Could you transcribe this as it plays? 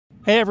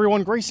Hey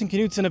everyone, Grayson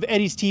Knutson of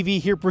Eddies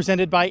TV here,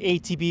 presented by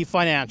ATB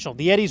Financial.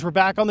 The Eddies were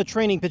back on the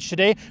training pitch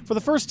today for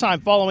the first time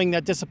following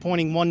that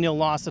disappointing 1-0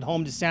 loss at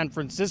home to San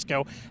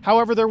Francisco.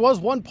 However, there was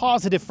one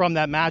positive from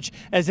that match,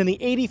 as in the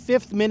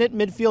 85th minute,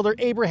 midfielder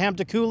Abraham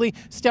Dukuly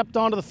stepped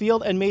onto the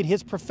field and made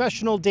his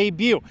professional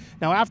debut.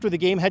 Now, after the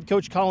game, head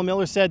coach Colin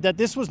Miller said that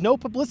this was no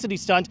publicity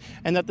stunt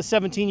and that the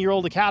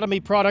 17-year-old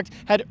academy product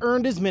had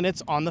earned his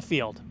minutes on the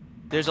field.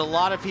 There's a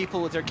lot of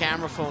people with their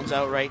camera phones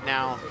out right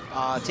now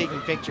taking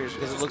pictures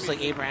because it looks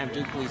like Abraham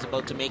Dukuly is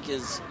about to make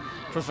his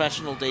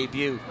professional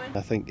debut.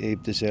 I think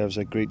Abe deserves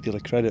a great deal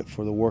of credit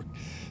for the work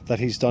that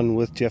he's done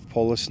with Jeff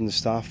Paulus and the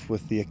staff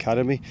with the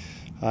academy,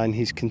 and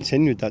he's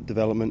continued that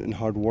development and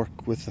hard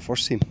work with the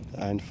first team.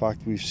 In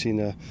fact, we've seen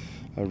a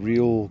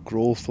real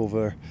growth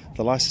over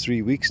the last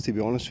 3 weeks, to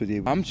be honest with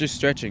you. I'm just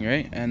stretching,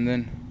 right? And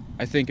then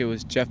I think it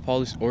was Jeff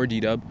Paulus or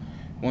D-Dub.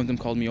 One of them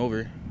called me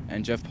over,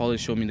 and Jeff Paulus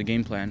showed me the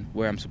game plan,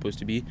 where I'm supposed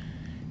to be.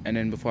 And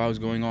then before I was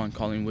going on,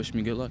 Colin wished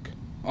me good luck.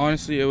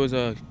 Honestly, it was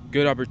a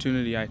good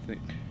opportunity, I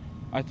think.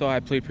 I thought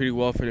I played pretty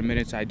well for the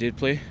minutes I did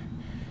play,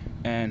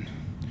 and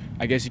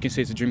I guess you can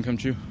say it's a dream come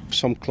true.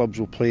 Some clubs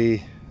will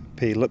pay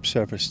lip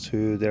service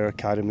to their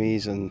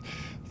academies and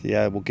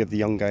will give the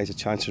young guys a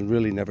chance, and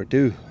really never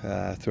do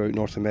throughout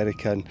North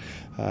America, and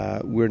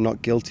we're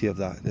not guilty of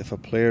that. If a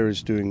player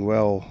is doing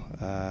well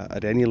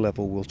at any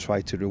level, we'll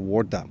try to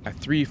reward that.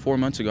 3-4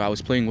 months ago, I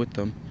was playing with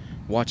them,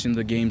 watching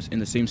the games in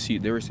the same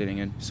seat they were sitting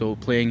in. So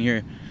playing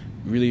here,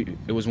 really,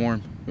 it was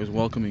warm, it was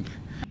welcoming.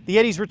 The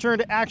Eddies return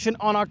to action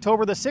on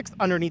October the 6th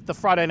underneath the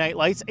Friday night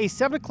lights, a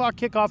 7 o'clock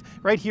kickoff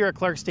right here at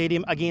Clark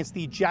Stadium against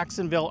the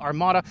Jacksonville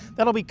Armada.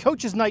 That'll be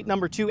Coaches Night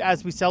number 2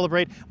 as we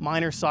celebrate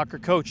minor soccer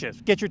coaches.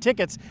 Get your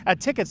tickets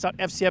at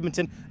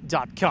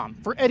tickets.fcedmonton.com.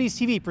 For Eddies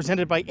TV,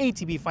 presented by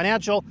ATB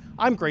Financial,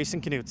 I'm Grayson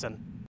Knutson.